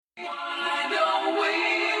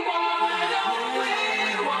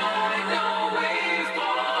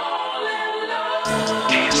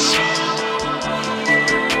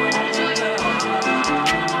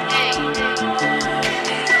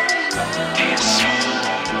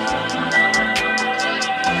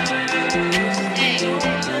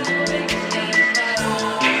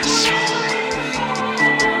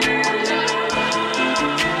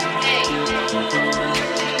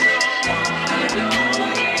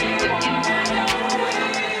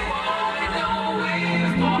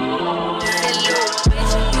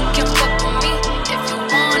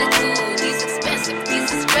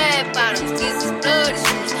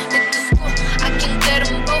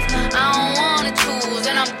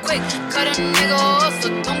quick, cut a nigga off, so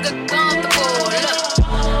don't get comfortable. Look,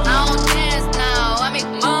 I don't dance now, I make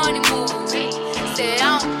money move. Say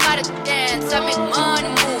I don't gotta dance, I make money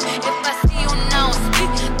move. If I see you now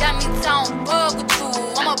speak, that means I don't fuck with you.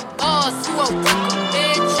 I'm a boss, you a worker,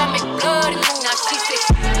 bitch, I make bloody move. Now she say,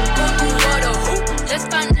 go do what a hoop, let's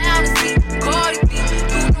find out and see. Cardi B,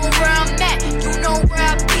 you know where I'm at, you know where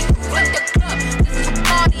I be. At the club, this is a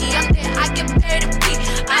party, I'm there, I get paid to be.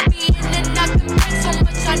 I be in and out the bank so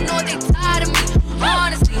much, I know they tired of me.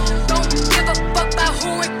 Honestly, don't give a fuck about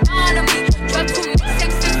who in front of me. Drop 2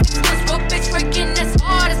 mixtapes, 50 skills, what bitch working as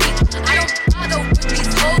hard as me. I don't bother with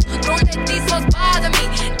these hoes, don't let these hoes bother me.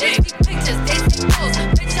 They see pictures, they see posts,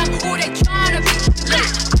 bitch I'm who they tryna be. Look,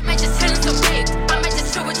 I might just chill in some babe, I might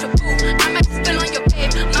just chill with your boo, I might just spill on your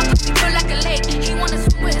babe. My pussy feel like a lake, he wanna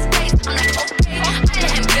swim with his face. I'm like okay, I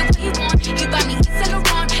let him get what he want. He buy me East Saint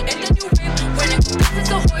Laurent and the new whip. When it goes as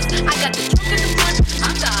a horse, I got the trunk in the front.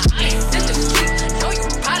 I'm the highest in the street, know you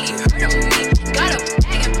probably heard of me. Got a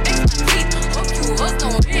bag and fix my teeth, hope you hoes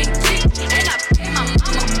know it ain't cheap. And I pay my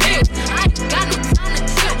mama bills, I ain't got no time to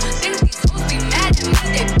chill. Think these hoes be mad at me,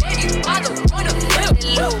 they baby father wanna flip.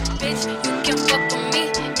 Little bitch, you can fuck with me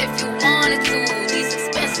if you wanted to. These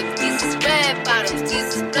expensive, these is red bottoms, these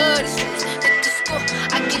is bloody shoes. At the school,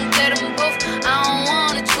 I can get them both, I don't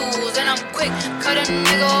wanna choose. And I'm quick, cut a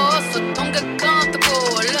nigga off, so don't get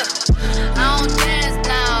comfortable. Look, I don't dance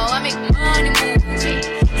now, I make money move.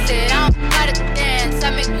 Say I don't gotta dance, I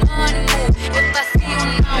make money move. If I see you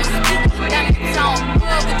now speak, that means I don't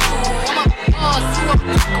fuck with you. I'm a boss, you a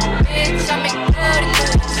bitch, I make bloody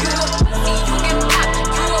moves. You a pussy, you get popped,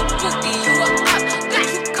 you a pussy, you a pop. Don't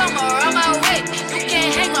you come around my way, you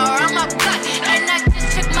can't hang around my block. And I just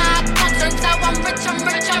check my account, turns out I'm rich, I'm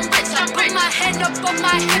rich, I'm rich. I put my hand up on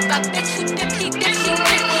my hip, I bet you dip, he dip, she dip.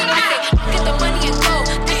 I say, I'll get the money and go,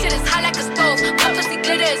 this shit is hot like a stove. My pussy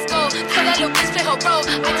glitter is gold, tell that little bitch play her role.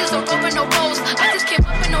 I just don't roll with no rolls, I just came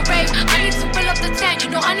up in no rave. I need to fill up the tank,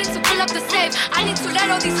 no, I need to fill up the safe. I need to let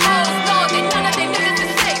all these hoes know that none of they niggas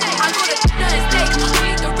is safe. I go to dinner and steak,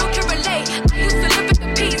 only the real can relate. I used to live in the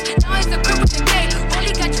peace, now it's the crib with the gay.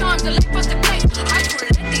 Only got charms, the life was the place. I just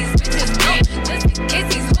wanna let these bitches know, just in case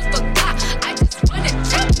these hoes forgot. I just wanna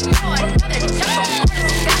check, another check on more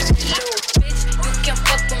than that. Little bitch, you can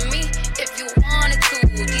fuck with me if you wanted to.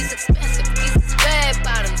 These expensive, these is red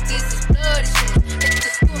bottoms, these is bloody shoes. At the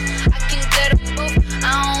school, I can get them both,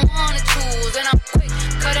 I don't wanna choose. And I'm quick,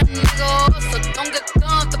 cut a nigga off, so don't get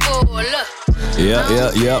comfortable. Look.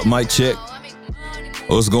 Yeah, mic check.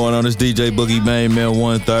 What's going on? It's DJ Boogie Bang, man,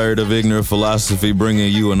 1/3 of Ignorant Philosophy,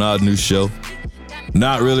 bringing you an odd new show.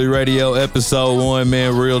 Not Really Radio, episode 1,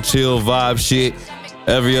 man, real chill vibe shit.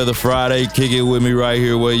 Every other Friday, kick it with me right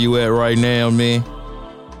here where you at right now, man.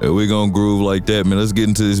 And we gonna groove like that, man. Let's get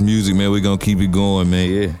into this music, man. We gonna keep it going, man,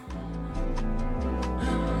 yeah.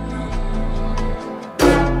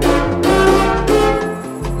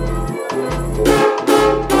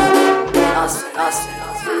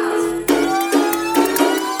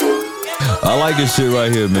 I like this shit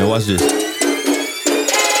right here, man. Watch this. Oh.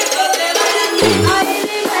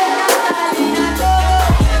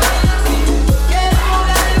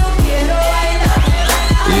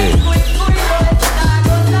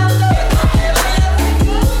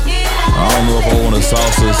 I don't know if I want to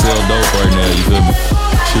salsa or sell dope right now, you feel me?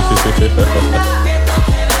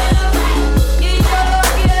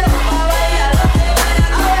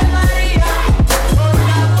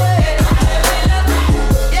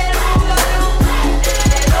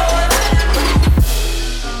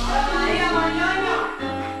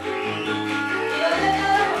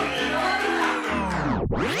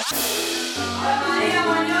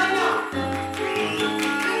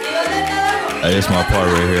 Hey, it's my part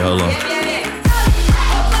right here, hold on.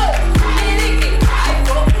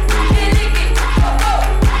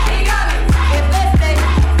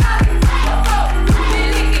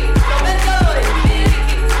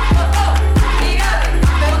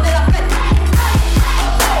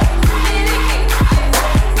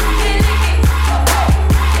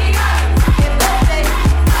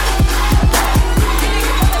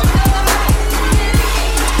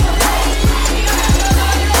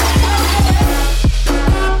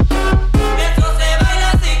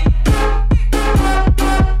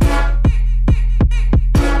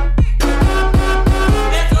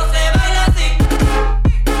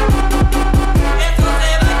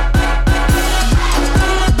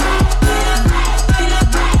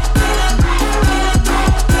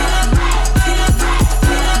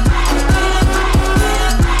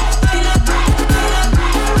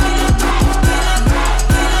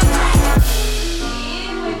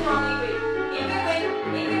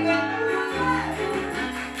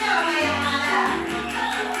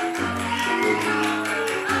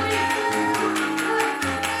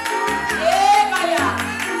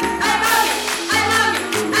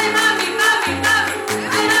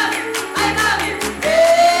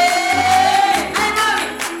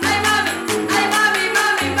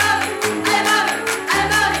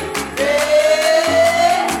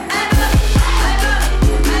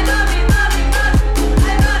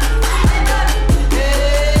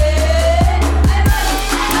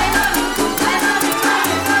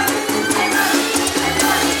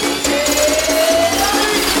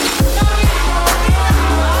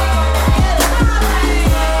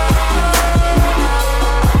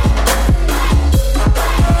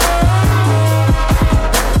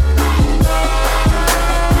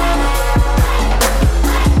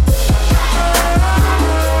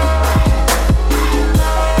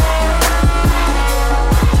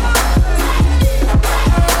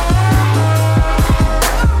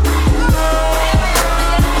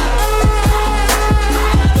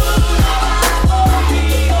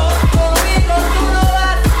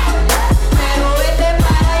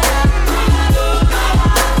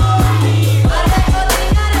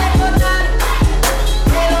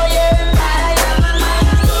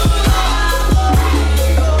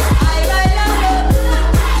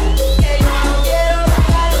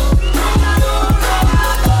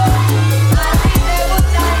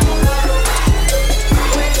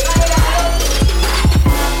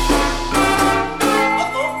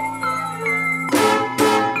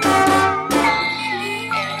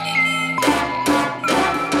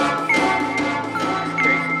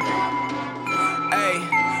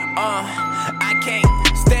 I can't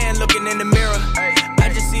stand looking in the mirror. I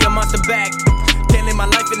just see a monster back. Can't live my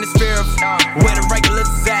life in this fear of where the regulars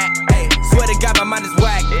is at. Ay, swear to God, my mind is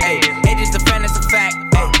whack. Ay, it is the fan, it's a fact.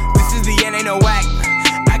 Ay, this is the end, ain't no whack.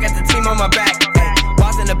 I got the team on my back. Ay,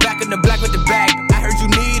 balls in the back of the black with the bag. I heard you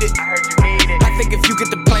need it. I think if you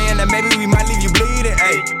get the plan, then maybe we might leave you bleeding.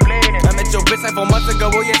 Ay, I met your bitch like 4 months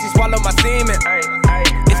ago. Oh yeah, she swallowed my semen.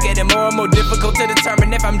 It's getting more and more difficult to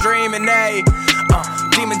determine if I'm dreaming. Ay,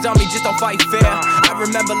 demons on me, just don't fight fair. I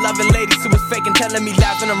remember loving ladies who was faking, telling me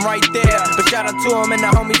lies when I'm right there. But shout out to them and the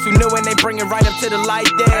homies who knew, and they bring it right up to the light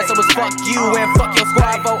there. So it's fuck you and fuck your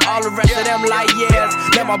squad, vote all the rest of them light years.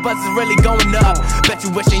 Now my buzz is really going up. Bet you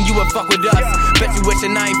wishing you would fuck with us. Bet you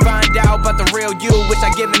wishing I ain't find out about the real you. Wish I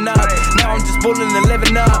given up. Now I'm just bullying and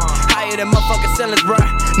living up. Higher than motherfucking ceilings, bruh.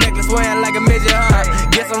 Necklace wearing like a midget, huh?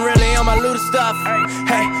 Guess I'm really on my looter stuff.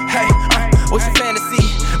 Hey, what's your fantasy?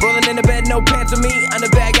 Rolling in the bed, no pants on me. I'm the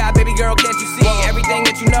bad guy, baby girl, can't you see? Everything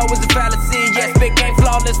that you know is a fallacy. Yes, big game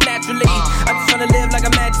flawless naturally. I'm just trying to live like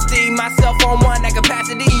a majesty. Myself on one at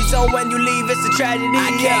capacity. So when you leave, it's a tragedy. I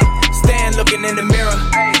can't stand looking in the mirror.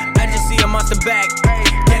 I just see a monster back.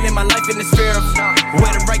 Can't live my life in this fear of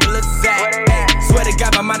where the regulars is at. Ay, swear to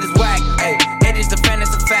God, my mind is whack. Ay, it is the fan,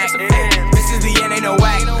 it's a fact. Ay, this is the end, ain't no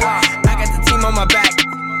whack. I got the team on my back.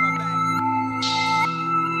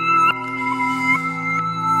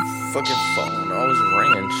 Fucking phone always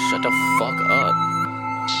ringing. Shut the fuck up.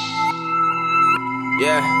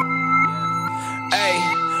 Yeah. Hey.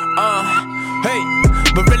 Hey.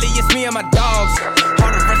 But really it's me and my dogs.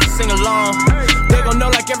 Hard for us to sing along. They gon' know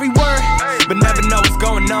like every word, but never know what's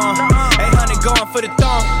going on. 800 going for the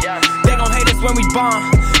thumb. They gon' hate us when we bond,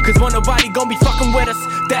 cause won't nobody gon' be fucking with us.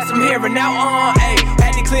 That's from here and now on. Ay,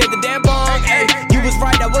 had to clear the damn bong. Ay, you was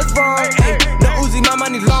right, I was wrong. Ay, no Uzi, my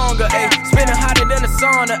money longer. Ay, spinning hotter than a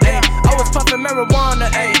sauna. Ay, I was puffing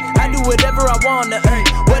marijuana. Ay, I do whatever I wanna. Ay,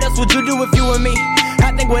 what else would you do if you and me?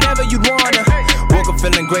 I think whatever you'd wanna. Woke up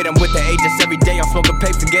feeling great, I'm with the ages. Every day I'm smoking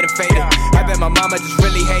papes and getting faded. I bet my mama just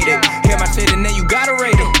really hate it. Hear my shit and then you gotta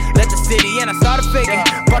rate it. Left the city and I started faking.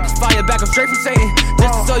 Brought this fire back, I'm straight from Satan.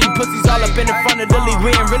 Just to show you pussies all up in the front of the league.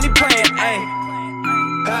 We ain't really playing, ayy.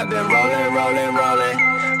 I've been rolling.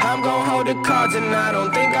 I'm gon' hold the cards and I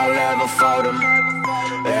don't think I'll ever fold them.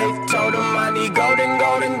 They told them I need golden.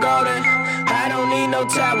 I don't need no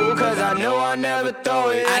towel cause I know I'll never throw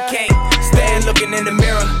it. I can't stand looking in the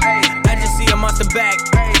mirror. I just see a monster back.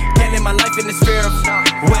 Can't live my life in this fear of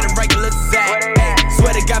where the regulars is at. Ay,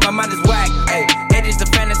 swear to God, my mind is whack. Ay, it is the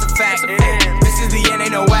fan, it's a fact. Ay, this is the end,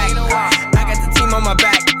 ain't no whack. I got the team on my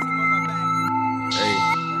back. Hey,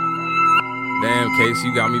 damn, Case,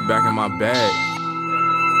 you got me back in my bag.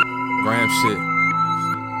 Gram shit.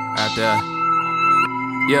 Out there.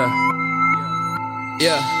 Yeah.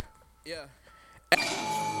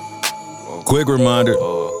 Quick reminder.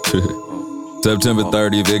 September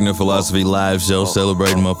 30th, Ignorant Philosophy live show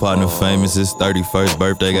celebrating my partner Famous's 31st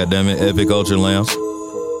birthday, goddammit, Epic Ultra Lounge.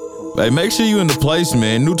 Hey, make sure you in the place,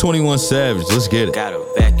 man. New 21 Savage, let's get it. Got a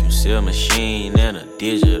vacuum seal machine and a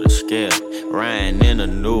digital scale. Riding in a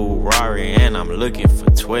new Rari and I'm looking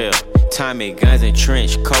for 12. Tommy guns and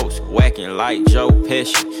trench coats, whacking like Joe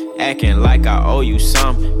Pesci. Acting like I owe you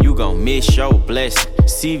something, you gon' miss your blessing.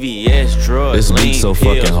 CVS drugs, this beat so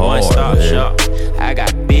pills, fucking hard, one-stop man. shop. I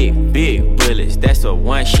got big bullets, that's a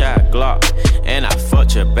one-shot Glock. And I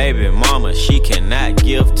fucked your baby mama, she cannot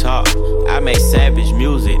give talk. I make savage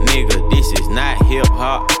music, nigga, this is not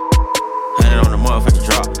hip-hop. 100 on the motherfucking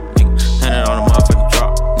drop, nigga. 100 on the motherfucking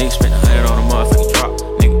drop. Nigga spent 100 on the motherfucking drop,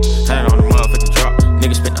 nigga. 100 on the motherfucking drop.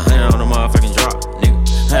 Nigga spent 100 on the motherfucking drop, nigga.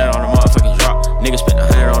 100 on the motherfucking drop. Nigga spent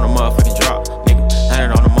 100 on the motherfucking drop, nigga.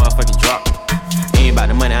 100 on the motherfucking drop. Ain't about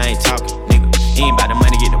the money, I ain't talking, nigga. Ain't about the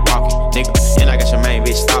money, get to walking, nigga. And I got your main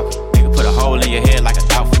bitch stalking, nigga. Put a hole in your head like a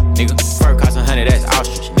dolphin, nigga. Fur cost 100, that's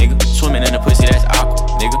ostrich, nigga. Swimming in the pussy, that's aqua,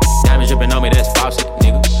 nigga. Diamonds dripping on me, that's faucet,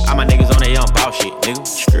 nigga. All my niggas on that young boss shit, nigga.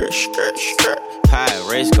 Skirt.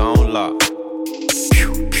 Pirates gon' lock.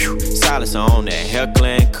 Silence on that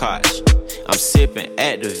heckling cottage. I'm sipping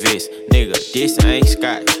Actavis, nigga, this ain't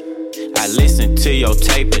scotch. I listen to your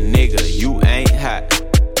tape and nigga, you ain't hot.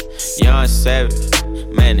 Young Savage,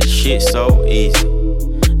 man, this shit so easy.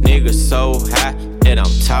 Nigga so high that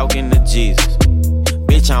I'm talking to Jesus.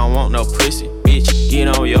 Bitch, I don't want no pussy, bitch, get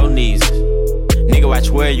on your knees. Nigga, watch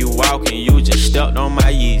where you walking, you just stepped on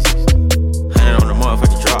my Yeezys. 100 on the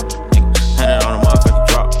motherfucking drop, nigga. 100 on the motherfucking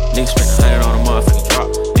drop. Nigga spent 100 on the motherfucking drop,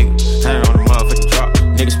 nigga. 100 on the motherfucking drop.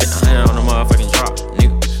 Nigga spent 100 on the motherfucking drop,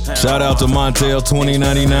 nigga. Shout out to Montel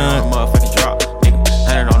 2099. Motherfucking drop, nigga.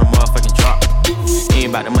 100 on the motherfucking drop. Ain't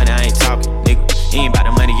about the money, I ain't talking, nigga. Ain't about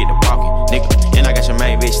the money, get to walking, nigga. And I got your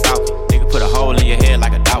main bitch stalking. Nigga, put a hole in your head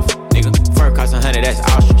like a dolphin. Nigga, fur cost 100, that's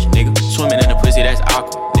ostrich. Nigga, swimming in the pussy, that's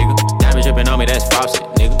awkward. Nigga, diamond dripping on me, that's faucet.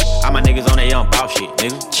 Nigga, all my niggas on that young boss shit.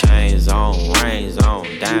 Nigga, chains on, rings on,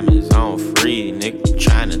 diamonds on, free. Nigga,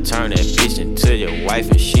 tryna turn that bitch into your wife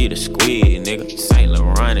and she the squid. Nigga, Saint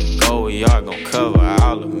Laurent and Gold Yard gon' cover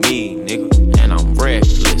all of me. Nigga, and I'm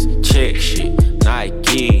reckless, check shit,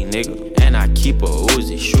 Nike. Nigga, and I keep a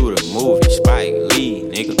Uzi, shoot a movie, Spike Lee,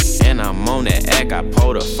 nigga. And I'm on that act, I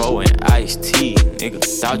pulled a 4 and Ice-T, nigga.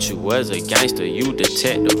 Thought you was a gangster, you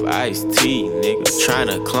detective Ice-T, nigga.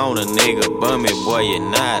 Tryna clone a nigga, bummy boy, you're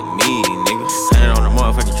not me, nigga. 100 on the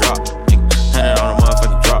motherfucking drop, nigga. 100 on the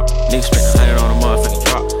motherfucking drop, nigga. Spent 100 on the motherfucking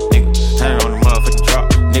drop, nigga. 100 on the motherfucking drop,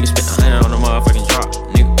 nigga. Spent 100 on the motherfucking drop,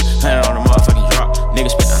 nigga. 100 on the motherfucking drop, nigga.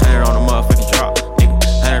 Spent 100 on the motherfucking drop, nigga.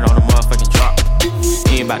 100 on the motherfucking drop.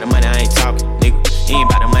 Ain't about the money, I ain't talking, nigga. Ain't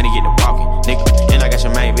about the money, get the walking, nigga. And I got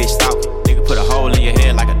your main bitch stalking, nigga. Put a hole in your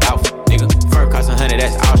head like a dolphin, nigga. Fur cost 100,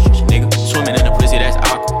 that's ostrich, nigga. Swimming in the pussy, that's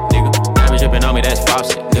awkward, nigga. Diamond dripping on me, that's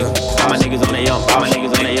faucet, nigga. All my niggas on that young boss, all my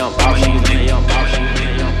niggas on that young boss, niggas on that young boss,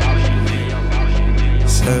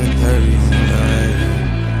 7:30 tonight.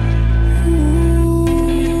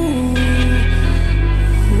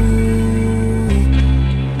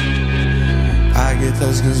 I get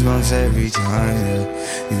those goosebumps every time, yeah.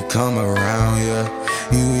 You come around, yeah.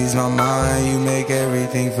 You ease my mind, you make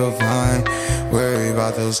everything feel fine. Worry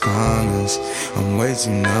about those comments, I'm way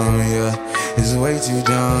too numb, yeah. It's way too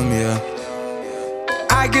dumb, yeah.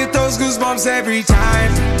 I get those goosebumps every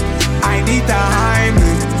time. I need the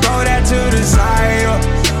Heimlich, throw that to the side, yeah.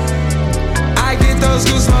 I get those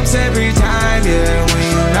goosebumps every time, yeah. When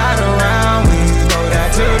you're not around, when you throw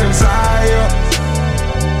that to the side, yeah.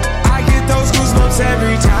 Those goosebumps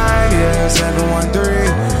every time, yeah. 713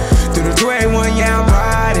 through the 281, yeah, I'm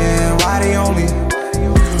riding. Why they on me?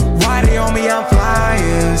 Why they on me? I'm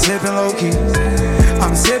flying, sipping low key.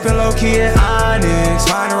 I'm sipping low key at Onyx,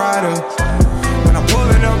 find a rider. When I'm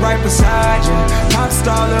pulling up right beside you, pop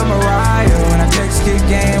star Lil Mariah. When I text kick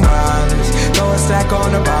game wireless, throw a stack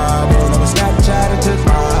on the Bible. I'm a Snapchat and took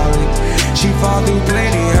Molly. She fall through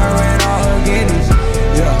plenty, her and all her guineas,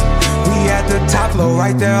 yeah. We at the top floor,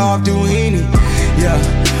 right there off Duini, yeah.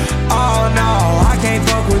 Oh no, I can't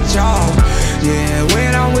fuck with y'all, yeah.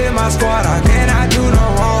 When I'm with my squad, I cannot do no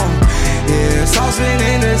wrong, yeah. Saucepan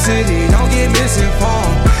in the city, don't get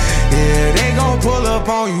misinformed, yeah. They gon' pull up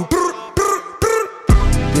on you,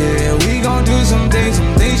 yeah. We gon' do some things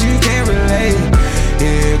you can't relate,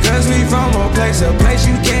 yeah. Cause we from a place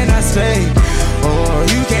you cannot stay, or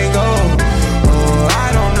you can't go, or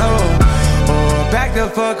I don't know. Back the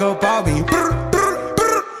fuck up, I'll be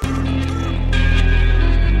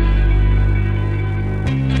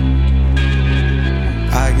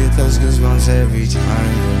I get those goosebumps every time,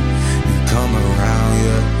 yeah. You come around,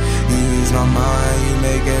 yeah. You ease my mind, you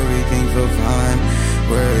make everything feel fine.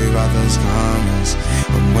 Worry about those comments,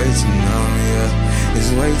 I'm way too numb, yeah.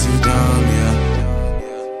 It's way too dumb, yeah.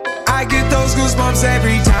 I get those goosebumps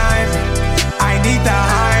every time. I need the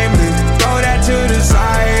Heimlich, throw that to the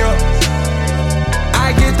side, yeah.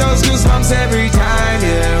 I get those goosebumps every time,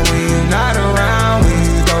 yeah. When you're not around, when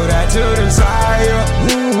you throw that to the side,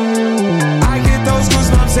 yeah. I get those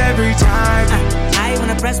goosebumps every time. I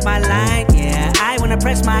wanna press my line, yeah. I wanna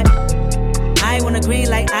press my. I wanna agree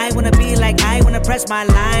like I wanna be like I wanna press my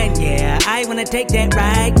line, yeah. I wanna take that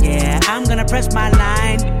ride, yeah. I'm gonna press my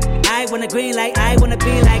line. I wanna agree like I wanna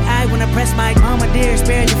be like I wanna press my. Mama dear,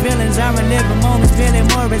 spare your feelings. I relive the moments, feeling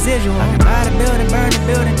more residual. I can buy the building, burn the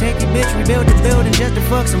building, take your bitch, rebuild the building just to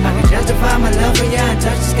fuck some more. I can justify my love for ya and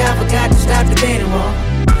touch the sky, forgot to stop the debating war.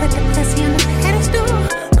 Put the pussy on the pedestal,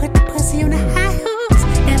 put the pussy on the high horse.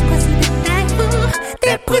 That pussy to die for,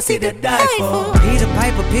 that pussy to die for. Peter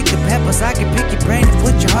Piper, pick the peppers. I can pick your brain and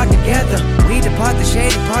put your heart together. We depart the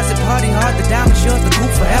shady parts and party hard. The diamond shows the cool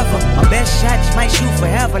forever. My best shot just might shoot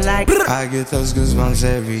forever like. I get those goosebumps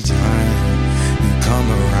every time you come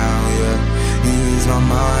around, yeah. You ease my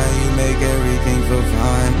mind, you make everything feel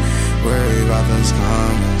fine. Worry about those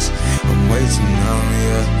comments, I'm way too numb,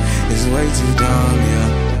 yeah. It's way too dumb, yeah.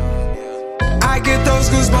 I get those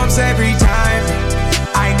goosebumps every time.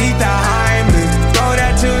 I need the Heimlich, throw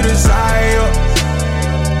that to the side, yeah.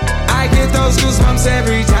 I get those goosebumps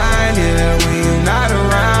every time, yeah. When you're not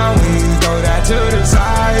around, when you throw that to the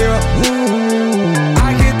side, yeah.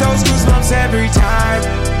 I get those goosebumps every time.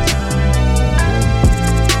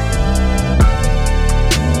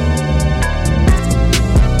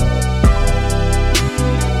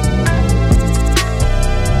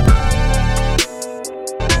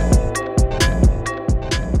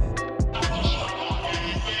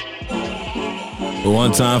 But one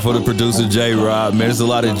One time for the producer J Rod, man. There's a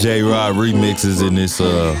lot of J Rod remixes in this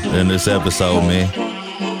episode, man.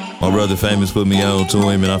 My brother Famous put me on to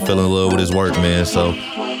him, and I fell in love with his work, man. So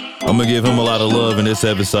I'm gonna give him a lot of love in this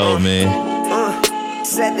episode, man.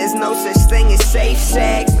 Said there's no such thing as safe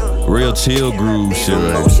sex. Real chill groove shit,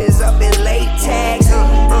 right? Emotions up in latex.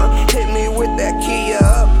 Hit me with that Kia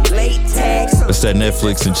up latex. It's that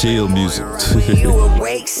Netflix and chill music. You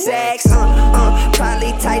awake sex.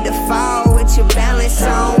 Probably tight to fall with your balance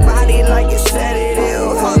on. Body like a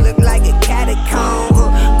sedative. Look like a catacomb.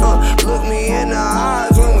 Look me in the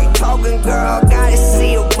eyes when we talking, girl. Gotta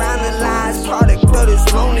see around the lines. Product of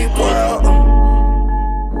this lonely world.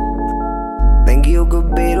 Think you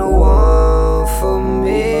could be the one for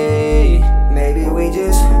me. Maybe we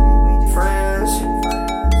just friends.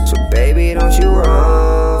 So baby, don't you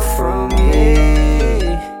run from me.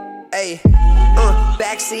 Hey,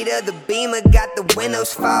 backseat of the Beamer, got the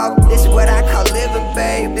windows fog. This is what I call living,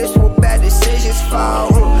 babe. This where bad decisions fall.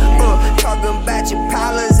 Talking about your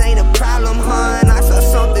problems ain't a problem, hun. I saw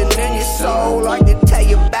something in your soul, like to tell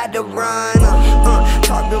you about to run.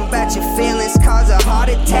 Talking about your feelings cause a heart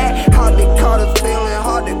attack. Hard to call the feeling,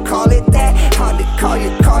 hard to call it that. Hard to call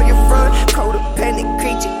your front. Codependent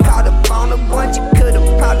creature caught up on a bunch. You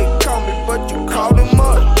could've probably called me, but you called him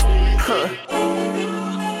up.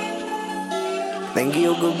 Think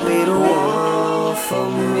you could be the one for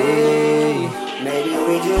me. Maybe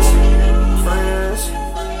we just friends.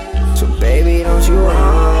 So baby, don't you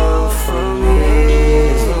run from me.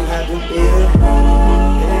 It don't have to be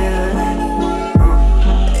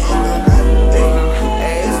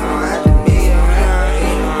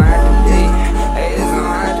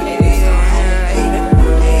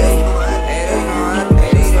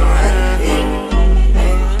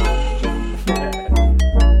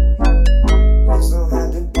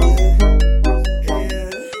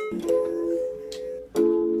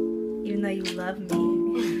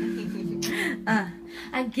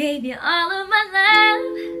I gave you all of my love,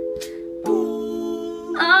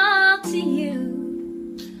 all to you,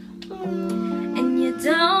 and you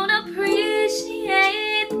don't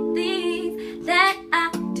appreciate the things that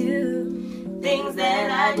I do. Things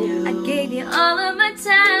that I do. I gave you all of my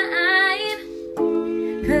time,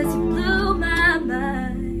 cause you blew my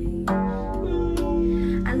mind.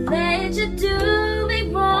 I let you do me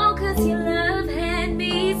wrong, cause your love had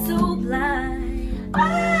me so blind.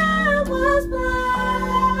 I was blind.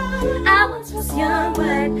 I once was young,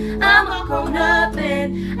 but I'm all grown up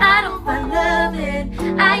and I don't find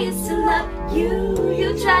loving. I used to love you.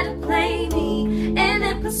 You tried to play me and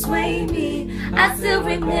then persuade me. I still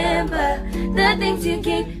remember the things you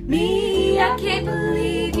gave me. I can't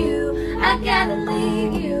believe you. I gotta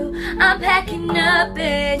leave you. I'm packing up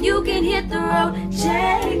and you can hit the road,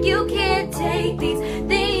 Jack. You can't take these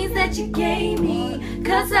things that you gave me,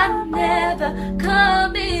 cause I'm never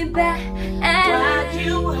coming back. Why'd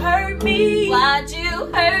you hurt me? Why'd you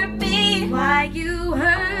hurt me? Why you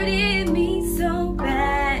hurting me so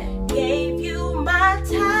bad? Gave you my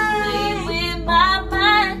time, played with my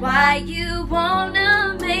mind. Why you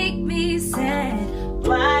wanna make me sad?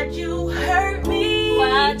 Why'd you hurt me?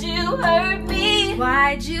 Why'd you hurt me?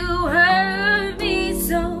 Why'd you hurt me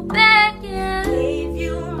so bad? Yeah. Gave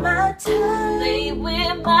you my time, played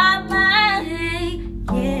with my mind.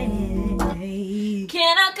 Yeah.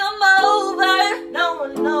 Can I come over? No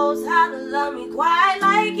one knows how to love me quite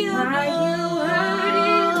like you do. Why you hurting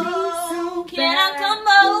me so bad? Can I come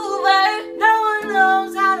over? No one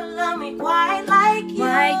knows how to love me quite like you.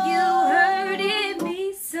 Why you hurting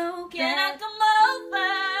me so bad? Can I come over?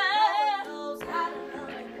 No one knows how to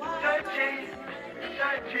love me quite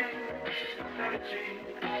like you.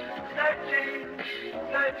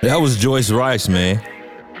 That was Joyce Rice, man.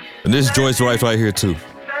 And this is Joyce Rice right here, too.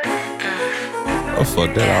 Oh,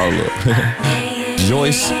 fuck that all up.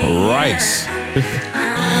 Joyce Rice.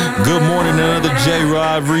 Good morning, another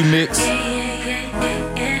J-Rod remix.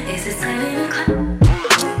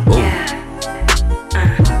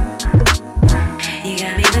 You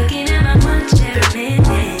got me looking at my watch every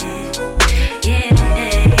minute. Yeah,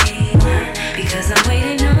 because I'm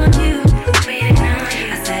waiting on you.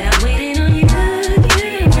 I said I'm waiting on you.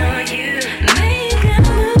 Make a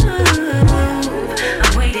move.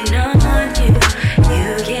 I'm waiting on you.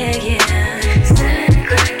 Yeah. 7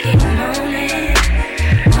 o'clock in the morning.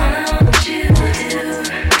 All I want you to do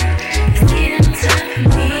is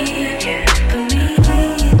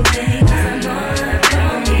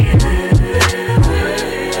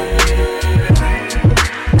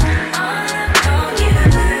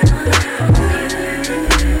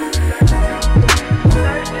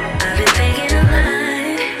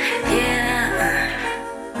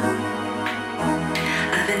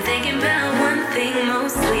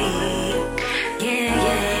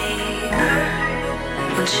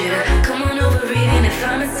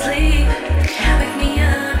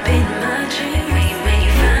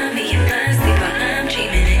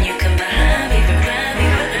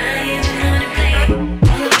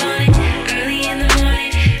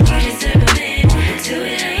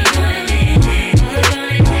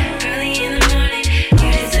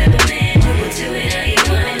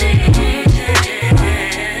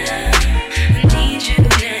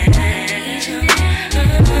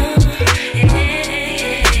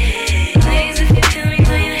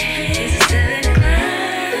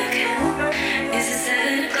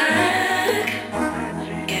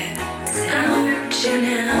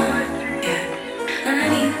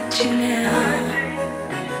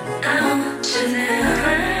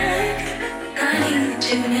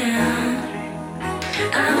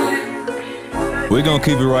We're gonna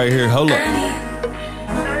keep it right here. Hold up.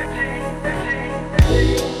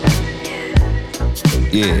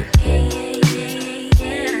 Yeah.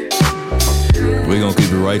 We're gonna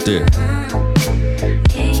keep it right there.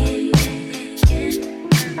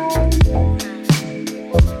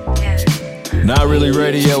 Not Really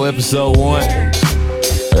Radio, episode 1.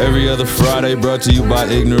 Every other Friday, brought to you by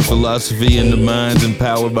Ignorant Philosophy and the minds and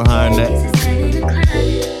power behind that.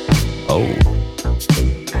 Oh.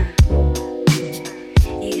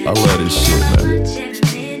 I love this shit, man.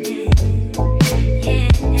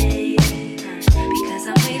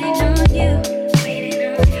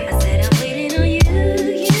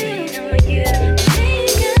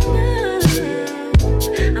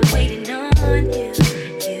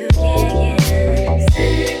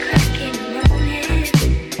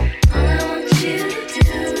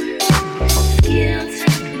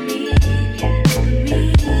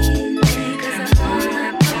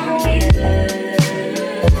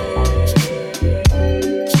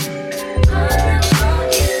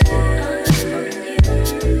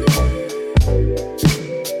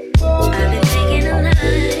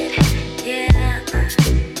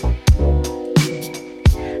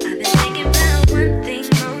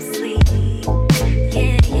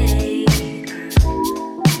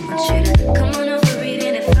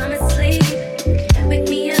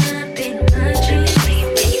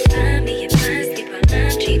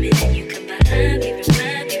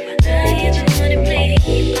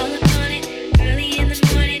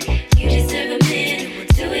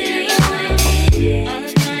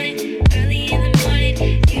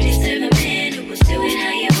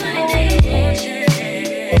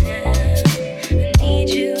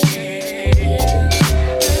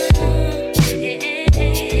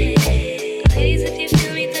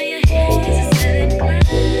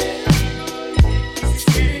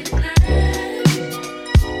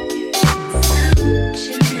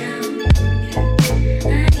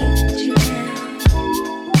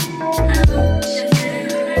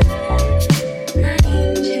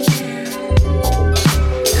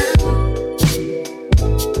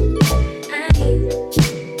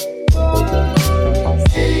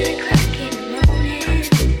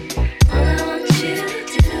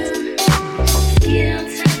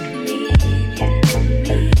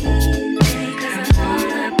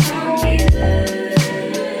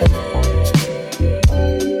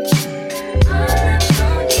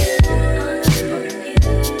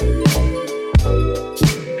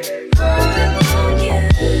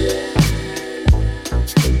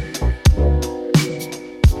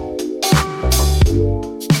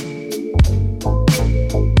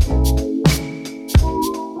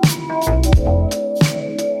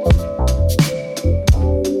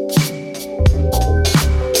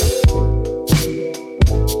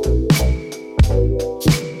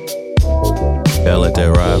 Gotta let that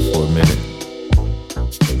ride for a minute.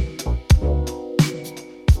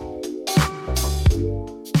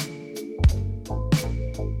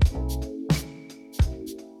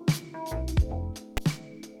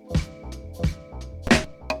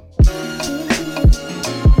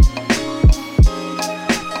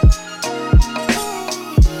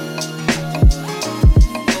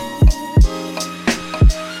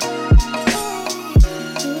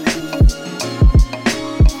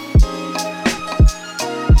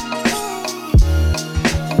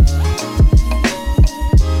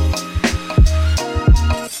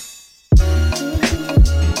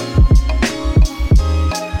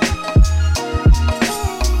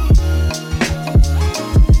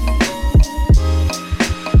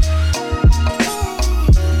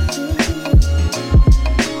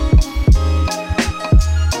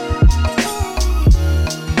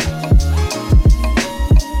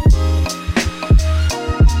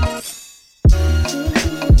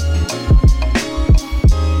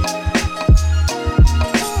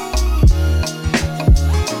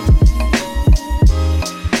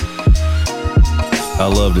 I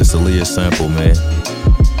love this Aaliyah sample, man.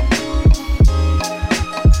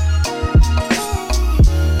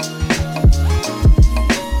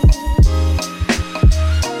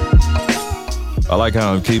 I like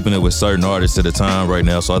how I'm keeping it with certain artists at a time right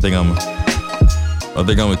now, so I think I'm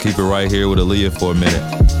gonna keep it right here with Aaliyah for a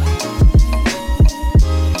minute.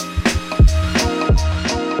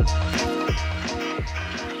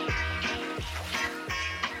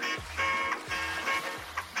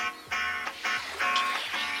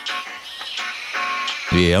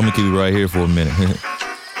 Yeah, I'm gonna keep it right here for a minute.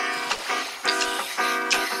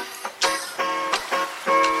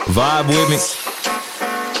 Vibe with me.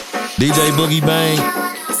 DJ Boogie Bang,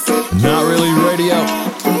 Not Really Radio.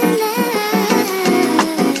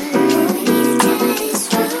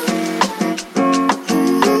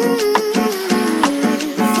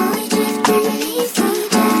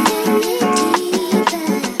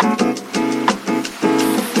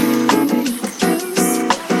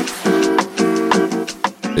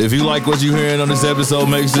 If you like what you're hearing on this episode,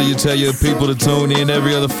 make sure you tell your people to tune in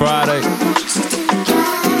every other Friday.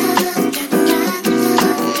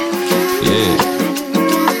 Yeah.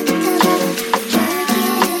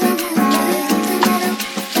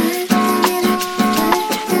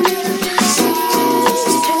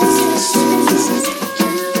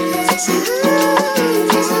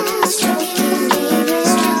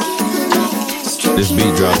 This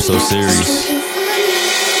beat drops so serious.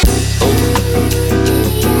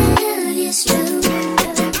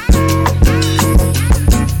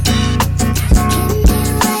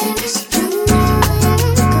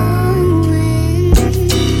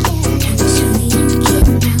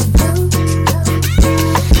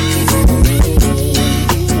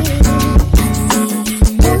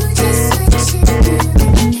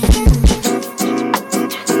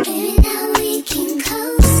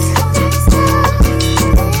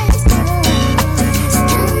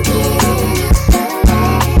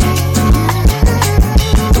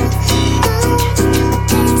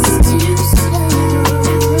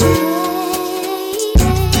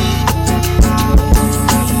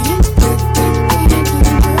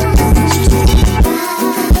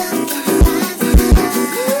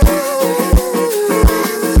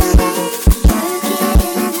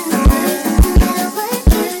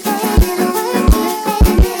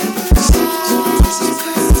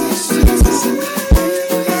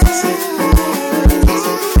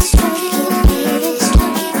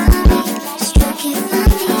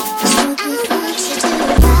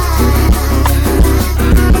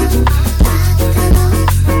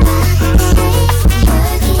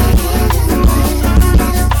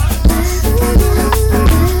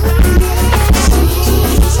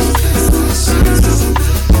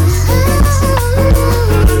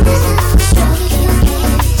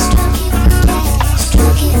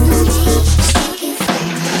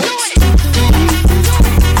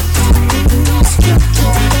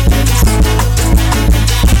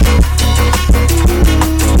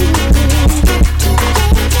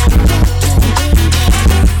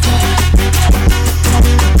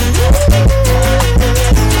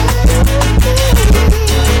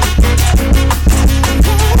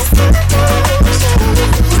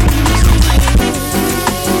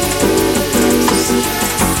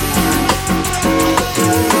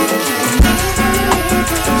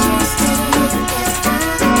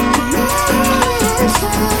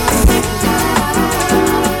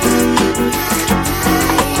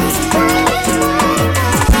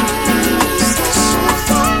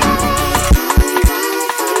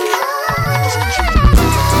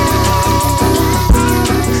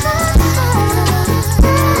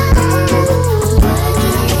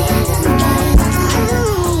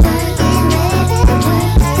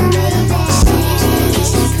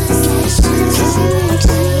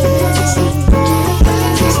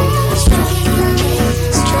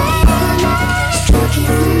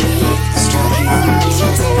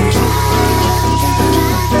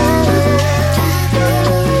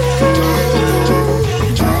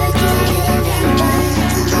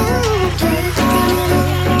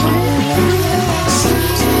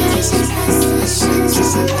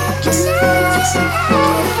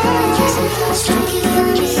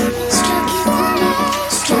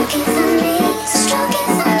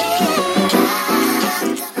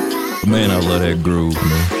 Man, I love that groove,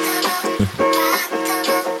 man.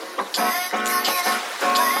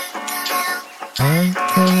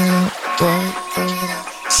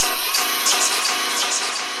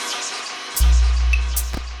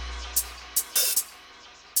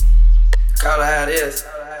 Call it how it is.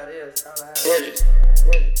 Hendrix.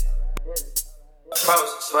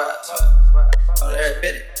 Post, swipes. On every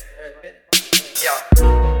bitty. Yeah.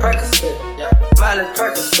 Percocet, yeah. Miley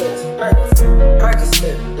Percocet.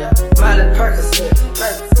 Percocet, yeah. Miley Percocet.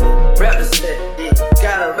 Represent, yeah.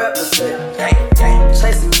 Gotta represent. Gang, gang.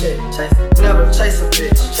 Chase a chick, chase. Never chase a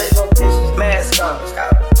bitch. Chase no bitches. Mask on,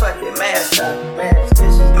 scout. Fuck it, mask on.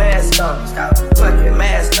 Mask on, scout. Fuck it,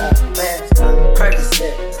 mask on.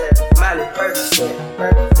 Percocet, Miley Percocet.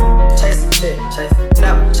 Chase a chick, chase.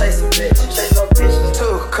 Never chase a bitch. Chase no bitches.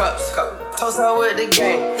 2 cups, toast on with the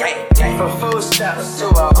gang, gang. From food shops to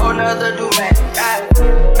a whole nother domain.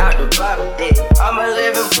 Out the bottom, yeah. I'm a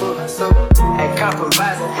living proof. So, ain't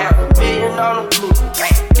compromising. $500,000 on the coupe.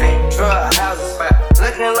 Gang, gang. Drug houses,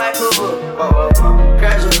 looking like Peru.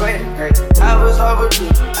 Graduated.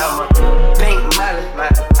 overdue. I'm a pink Molly,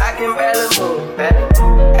 I can barely move.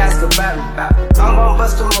 Ask about me, I'm gon'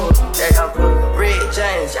 bust a move. Red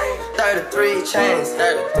James, 33 chains,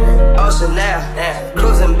 33. Ocean now,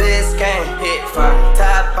 cruising Biscayne, hit fire,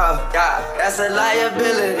 top off, that's a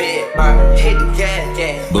liability. Hit the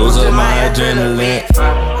gas, boosting my adrenaline.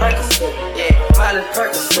 Percocet, yeah, Molly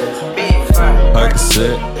Percocet, big fire.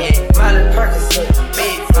 Percocet, yeah, Molly Percocet,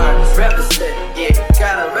 big fire. Represent, yeah,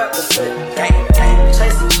 gotta represent. Gang, gang,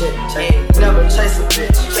 chase a chick, yeah, never chase a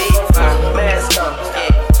bitch. Big fire, mask on, yeah,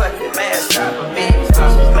 fuck it, mask on. Big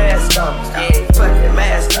fire, mask on, yeah, fuck it,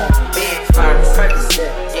 mask on. Big fire,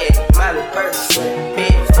 Percocet, yeah, Molly Percocet.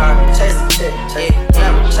 Big fire, chase a chick, yeah,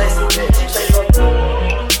 never chase a bitch.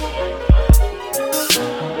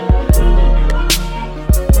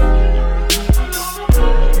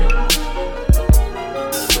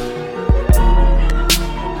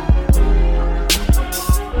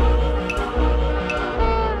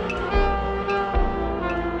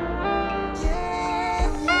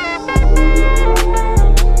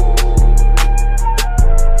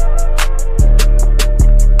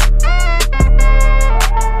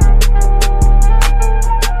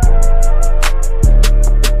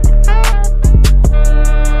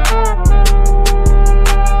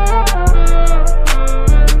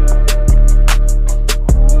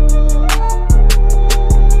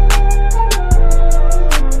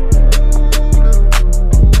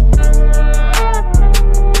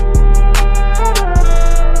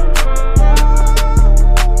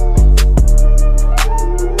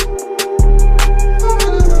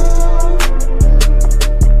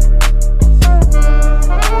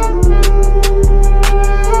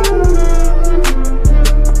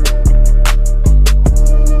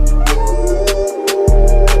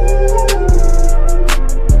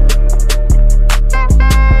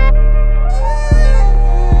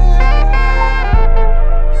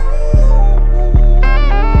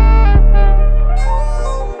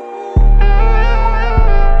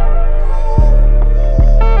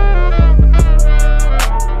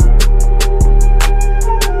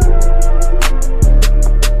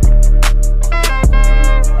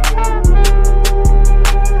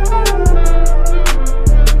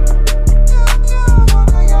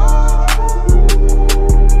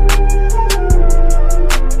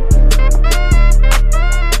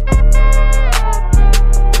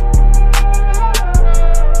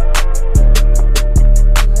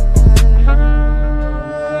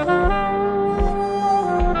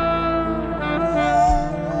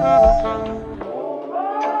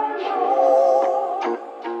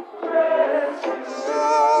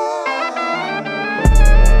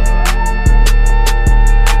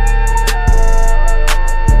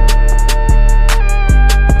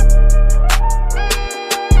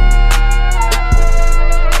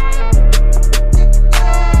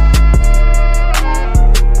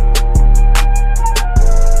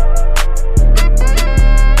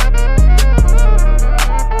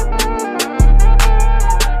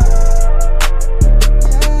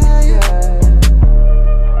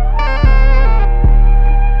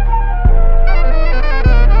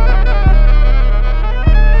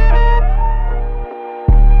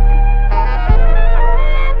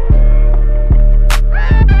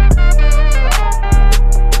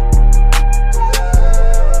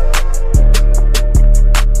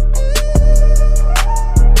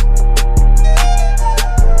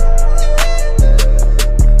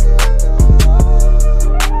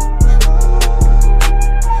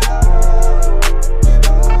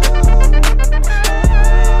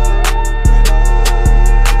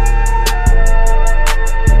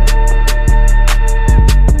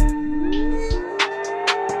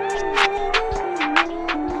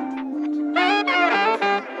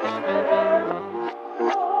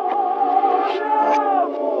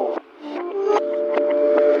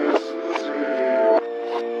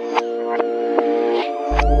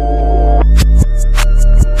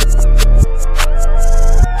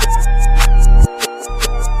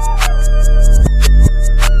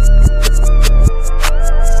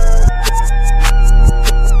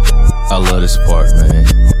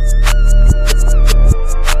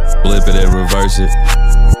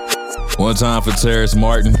 One time for Terrace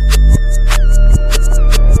Martin.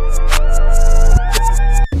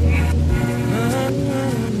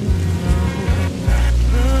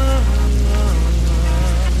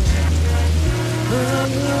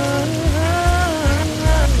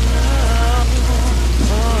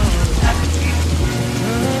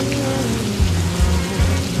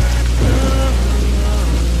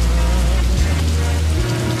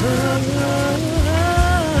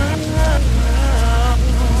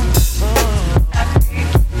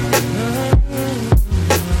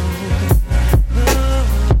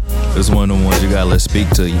 gotta let it speak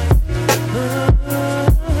to you.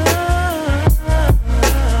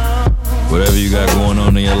 Whatever you got going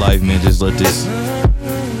on in your life, man, just let this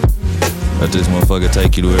motherfucker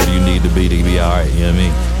take you to wherever you need to be alright, you know what I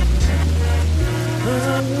mean?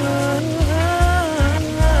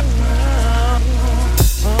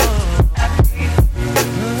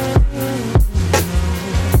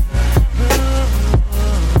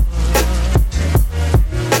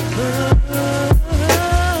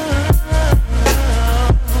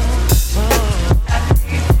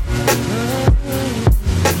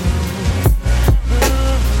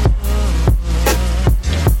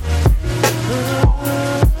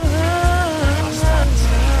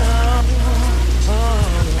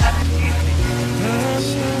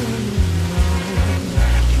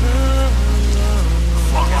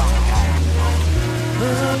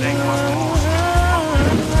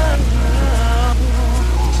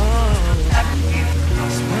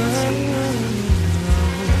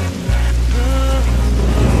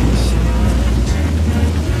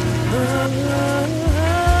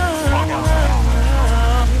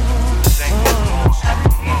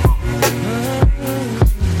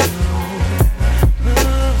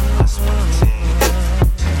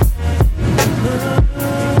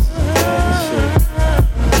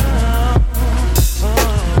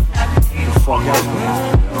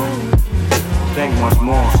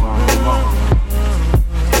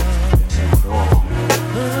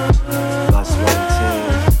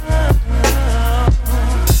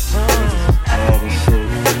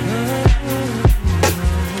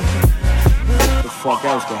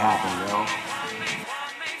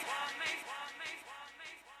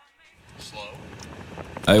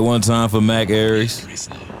 Hey, one time for Mac Aries.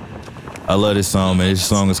 I love this song, man. This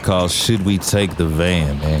song is called Should We Take the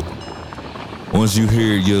Van, man. Once you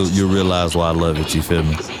hear it, you'll realize why I love it, you feel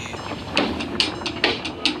me?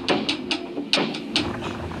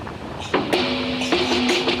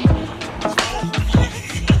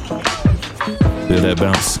 Feel that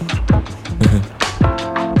bounce?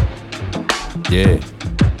 Yeah.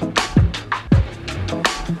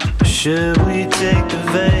 Should we take the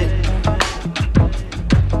van?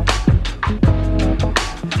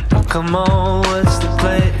 Come on, what's the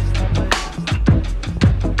plan?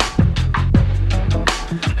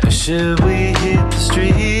 Should we hit the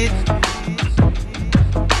street?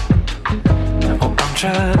 Oh, I'm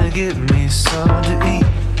trying to get me something to eat.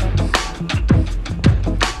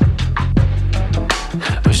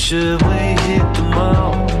 Or should we hit the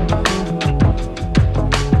mall?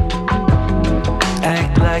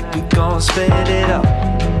 Act like we gon' spend it all.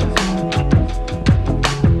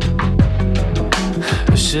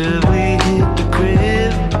 Should we hit the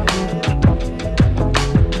crib?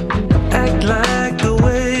 Act like the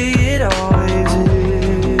way it always is.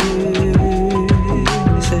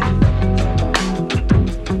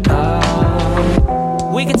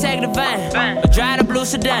 We can take the van or drive the blue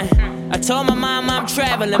sedan. I told my mom I'm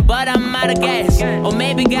traveling, but I'm out of gas. Or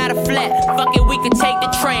maybe got a flat. Fuck it, we can take the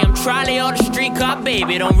tram. Trolley or the streetcar,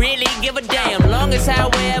 baby. Don't really give a damn. Long as how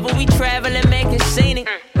wherever we travel and make it scenic.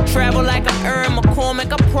 Travel like I'm Earl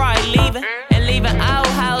McCormick, I'm probably leaving. And leaving our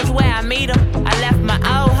house where I meet him. I left my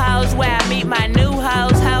old house where I meet my new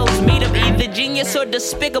house. Meet him either genius or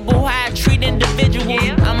despicable how I treat individuals.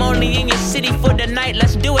 I'm only in your city for the night,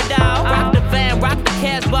 let's do it, dawg. Rock the van, rock the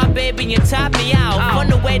Casbah, baby, and you top me out. On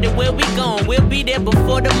the way to where we going, we'll be there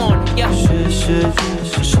before the morning, yeah. Should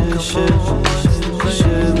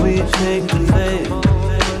we take the van?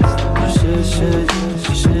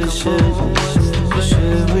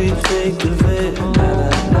 Should we take the van?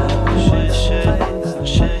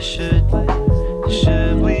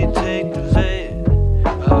 Should we take the van?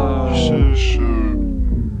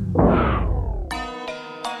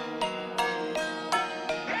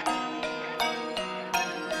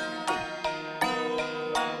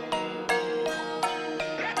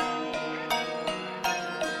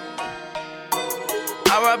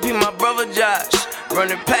 R.I.P. my brother Josh.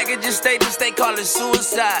 Running packages, they call it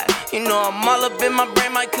suicide. You know I'm all up in my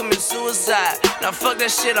brain, might commit suicide. Now fuck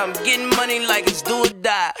that shit, I'm getting money like it's do or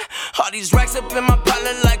die. All these racks up in my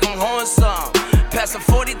pocket like I'm hoeing some. Pass a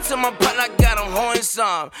 40 to my pot, I got him hoeing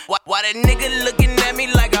some. Why that nigga looking at me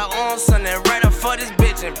like I own something? Right up for this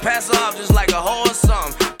bitch and pass her off just like a hoe or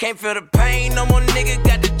something. Can't feel the pain, no more nigga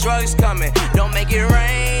got the drugs coming. Don't make it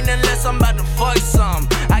rain unless I'm about to fuck some.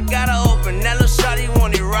 I gotta open that little shawty,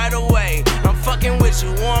 want it right away. I'm fucking with you,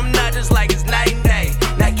 I'm not just like it's night and day.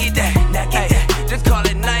 Now get that, just call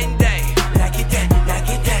it night and day. Now get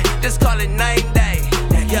that, just call it night and day.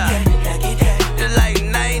 Yeah, just like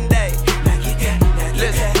night and day.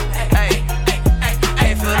 Listen, hey,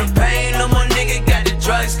 ain't feel the pain, no more nigga got the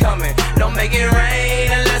drugs coming. Don't make it rain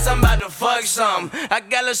some. I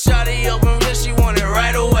got a shawty open wrist, she want it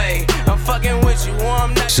right away. I'm fucking with you,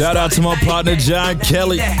 I'm not. Shout out to my partner John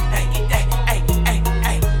Kelly.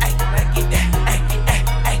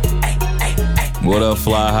 What up,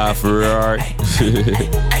 Fly High Ferrari?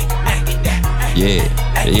 Yeah.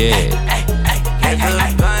 Hey, feel the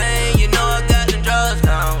pain, you know I got the drugs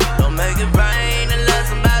down. Don't make it rain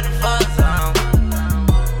unless I'm about to fuck some.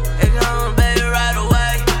 It gon' baby right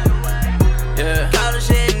away. Yeah. Call the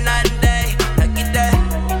shit night and day. I get that.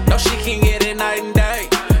 No, she can get it night and day.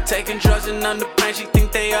 Taking drugs and under pain, she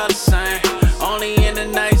think they all the same. Only in the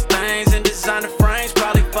nice things and designer frames.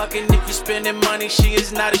 Probably fucking if you spending money, she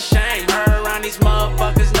is not ashamed. Her around these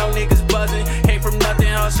motherfuckers, no niggas buzzing. Came from nothing,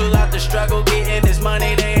 hustle out the struggle, getting this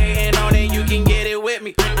money, they hating on it, you can get it with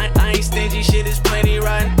me. I ain't stingy, shit is plenty,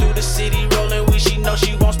 riding through the city, rolling weed, she know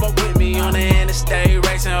she won't smoke with me. On the interstate,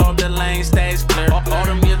 racing, hope the lane stays clear. All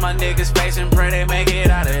them years my niggas facing, pray they make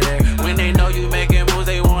it out of there. When they know you making moves,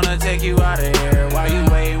 they wanna take you out of here. While you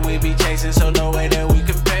waiting, we be chasing, so no way that we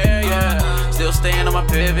compare, yeah. Still staying on my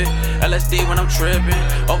pivot, LSD when I'm tripping.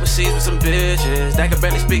 Overseas with some bitches that can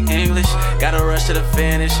barely speak English. Gotta rush to the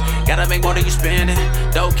finish, gotta make more than you spending.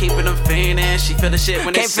 Don't keepin' them fiendin', she feel the shit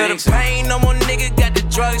when they sing. Can't feel the pain, no more nigga got the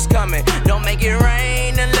drugs coming. Don't make it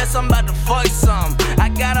rain unless I'm about to fuck some. I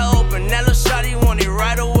gotta open that little shawty, want it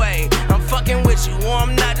right away. I'm fucking with you,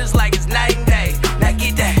 I'm not, just like it's night and day. Now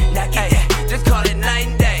get that, just call it night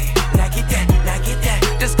and day. Now get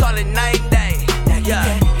that, just call it night and day.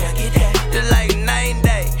 Yeah. Just like night and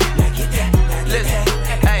day. Listen,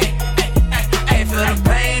 hey, feel the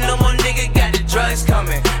pain, no more nigga got the drugs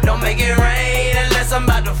coming. Don't make it rain unless I'm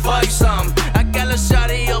about to fuck some. I got a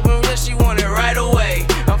shawty open wrist, she want it right away.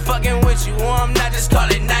 I'm fucking with you, I'm not, just call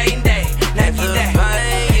it night and day. Now feel the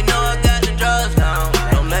pain, you know I got the drugs down.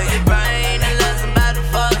 Don't make it rain unless I'm about to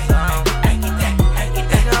fuck some.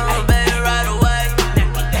 It's gonna be right away.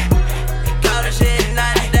 Call the shit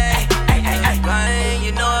night and day. Pain,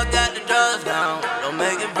 you know I got the drugs down. Don't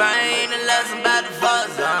make it rain unless I'm about to fuck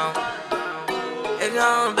some. It's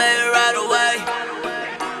gonna be right away.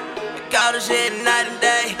 Call the shit night and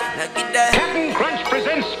day. Now get that. Captain Crunch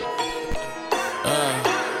presents.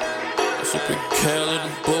 Super Kale in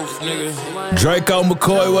the booth, nigga. Draco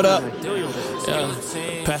McCoy, what up?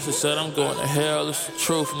 Yeah, Pastor said I'm going to hell, it's the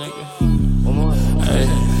truth, nigga. Hey,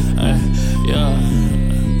 yeah.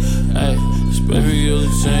 Hey, this baby you the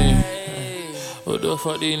same. What the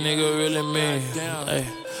fuck these niggas really mean? Hey,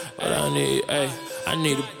 what I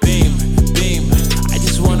need a beam. I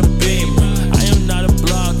just want a beam. I am not a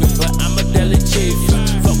blogger, but I'm a deli chief.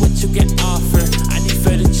 Fuck what you get offered, I need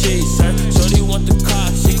feta cheese, sir. Shorty want the car,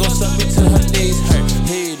 she gon' suck me till her knees hurt.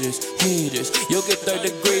 Haters, you'll get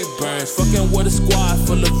 3rd-degree burns. Fucking with a squad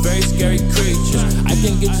full of very scary creatures. I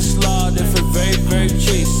can get you slaughtered for very, very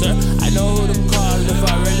cheap, sir. I know who to call if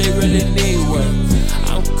I really need one.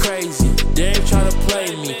 I'm crazy, they ain't tryna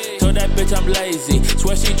play me. Told that bitch I'm lazy,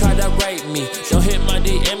 swear she tried to rape me. Don't hit my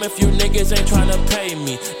DM if you niggas ain't tryna pay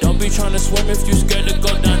me. Don't be tryna swim if you scared to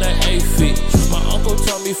go down to 8 feet. My uncle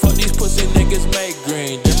told me fuck these pussy niggas make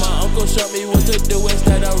green. Then my uncle showed me what to do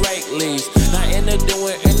instead of rake leaves. Not into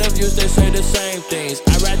doing interviews, they say the same things.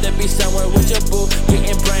 I'd rather be somewhere with your boo,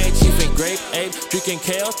 getting brain chief and grape ape, drinking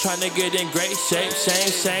kale, tryna get in great shape.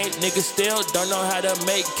 Shame, niggas still don't know how to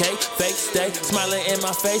make cake. Fake stay, smiling in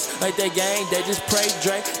my face like they gang, they just pray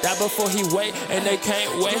Dre die before he wait, and they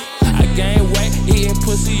can't wait. I gain weight, eating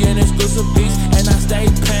pussy and exclusive beats, and I stay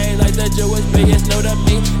paid like the Jewish biggest know to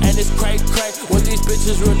me. And it's cray, what these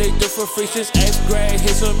bitches really do for free since 8th grade.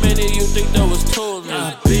 Hit so many you think that was too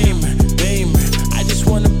late. Beamer, I just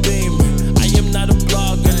want a beamer. I am not a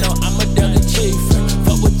blogger, no, I'm a deli chief.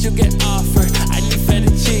 Fuck what you get offered, I need feta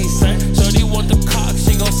cheese, sir. Shorty want the cock,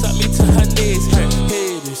 she gon' suck me to her knees hurt.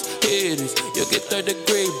 Haters, you'll get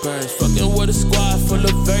 3rd-degree burns. Fucking with a squad full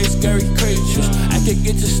of very scary creatures. I can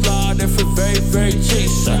get you slaughtered for very, very cheap,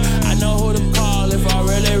 sir. I know who to call if I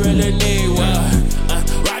really need one.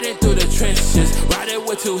 Riding through the trenches, riding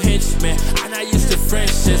with 2 henchmen. I'm not used to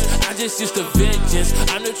friendships, I just used to vengeance.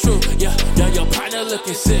 I'm the truth, yeah, your partner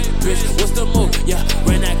looking sick, bitch. What's the move, yeah,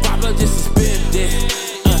 ran that guapa just suspended.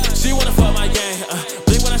 She wanna fuck my gang,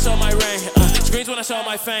 blink when I show my ring, screams when I show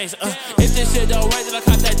my fangs. If this shit don't work, then I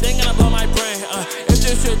caught that thing and I blow my brain. If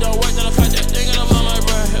this shit don't work, then I caught that thing and I blow my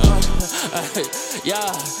brain. Yeah,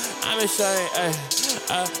 I'm ashamed,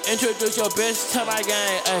 introduce your bitch to my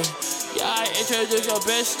gang, yeah, I introduce your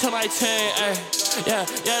bitch to my team, yeah,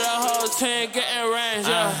 the whole team getting range,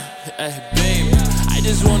 beam, I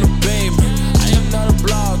just wanna beam. I am not a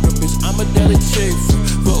blogger, bitch, I'm a deli chief.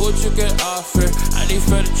 But what you get offered, I need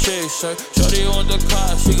feta cheese, sir. Shorty want the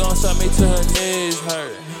car, she gon' suck me till her knees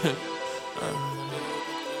hurt.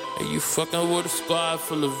 And you fucking with a squad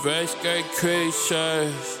full of very scary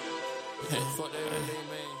creatures.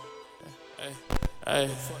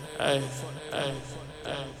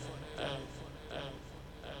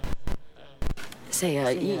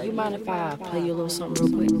 Say, you mind if I play you a little something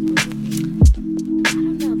real quick? I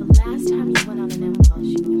don't know, the last time you went on an impulse,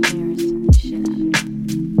 you embarrassed the shit out of me.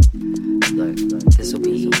 Look, this'll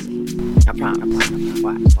be easy. I promise.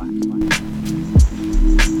 Watch.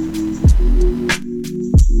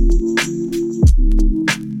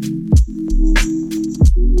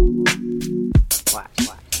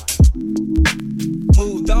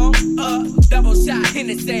 Double shot,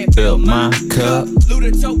 Hennessy, fill my cup.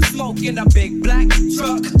 Luda choke smoke in a big black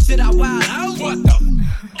truck. Shit, I wild out. What the?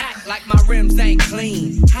 Act like my rims ain't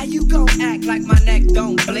clean. How you gon' act like my neck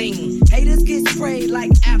don't bling? Haters get sprayed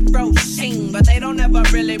like Afro Sheen, but they don't ever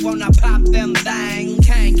really wanna pop them thang.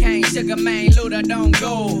 Kang, Sugar Man, Luda don't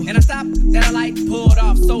go. And I stop, then a light pulled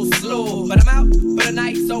off so slow. But I'm out for the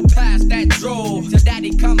night, so past that drove. Till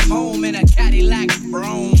daddy come home in a Cadillac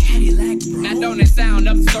Brougham. Now don't it sound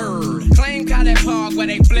absurd? Claim Cali Park where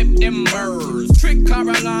they flip them birds. Trick car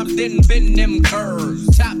alarms didn't bend them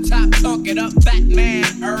curves. Chop, talk it up, Batman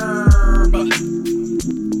herb.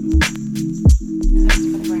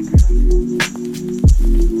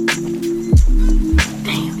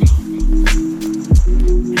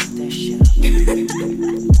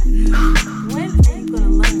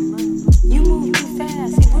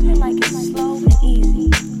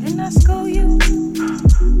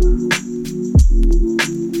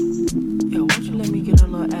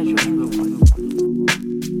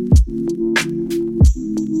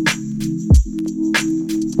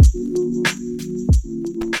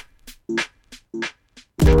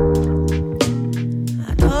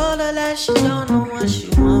 She don't know what she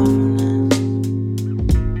want from this.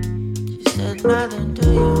 She said nothing to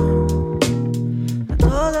you. I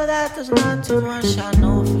told her that there's not too much I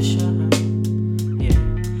know for sure. Yeah,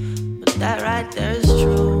 but that right there is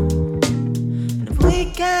true. And if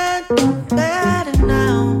we can't do better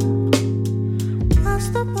now, what's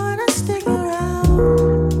the point of sticking around?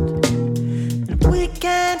 And if we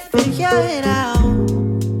can't figure it out,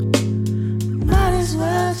 might as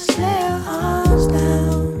well just lay our arms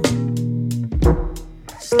down.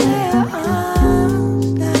 Lay our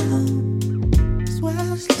arms down. As well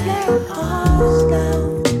as lay our arms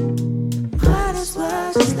down. Might as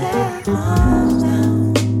well just lay our arms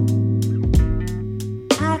down.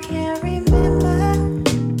 I can't remember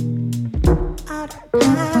all the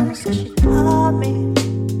times that she told me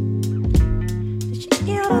that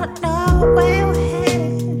you don't know where we're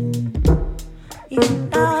headed. You don't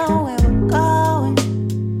know where we're going.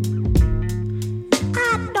 I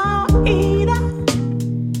don't either.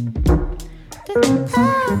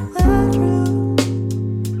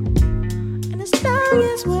 And as long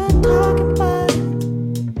as we're talking about it,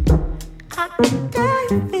 I can tell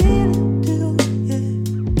you feel it too, yeah.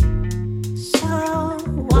 So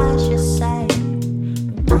what you say,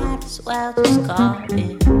 we might as well just call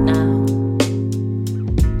it now.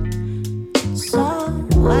 So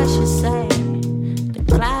what you say, the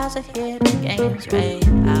clouds are here, the game's right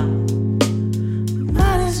out.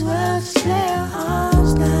 Might as well just lay our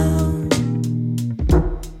arms down.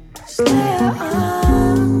 Lay our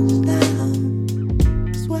arms down.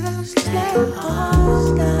 As well as lay our arms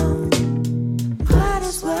down. Might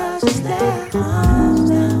as well just lay our arms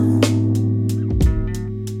down.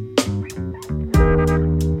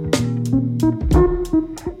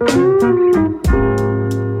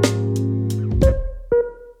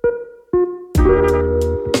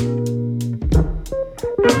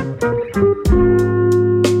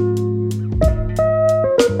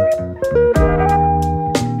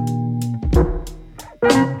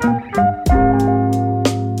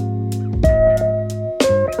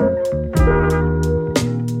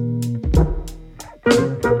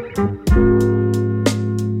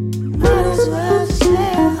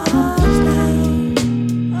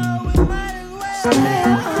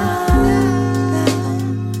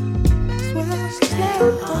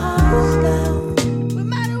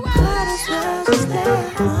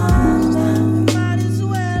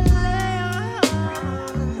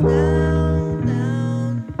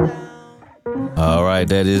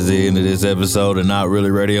 That is the end of this episode of Not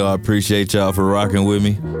Really Radio. I appreciate y'all for rocking with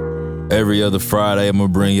me. Every other Friday, I'm going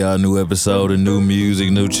to bring y'all a new episode of new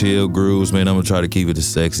music, new chill grooves. Man, I'm going to try to keep it as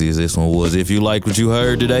sexy as this one was. If you like what you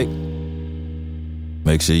heard today,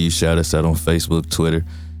 make sure you shout us out on Facebook, Twitter,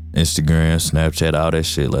 Instagram, Snapchat, all that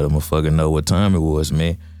shit. Let them motherfucking know what time it was,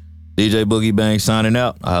 man. DJ Boogie Bang signing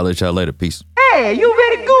out. I'll holler at y'all later. Peace. Hey, you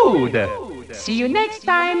very good. See you next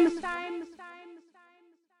time.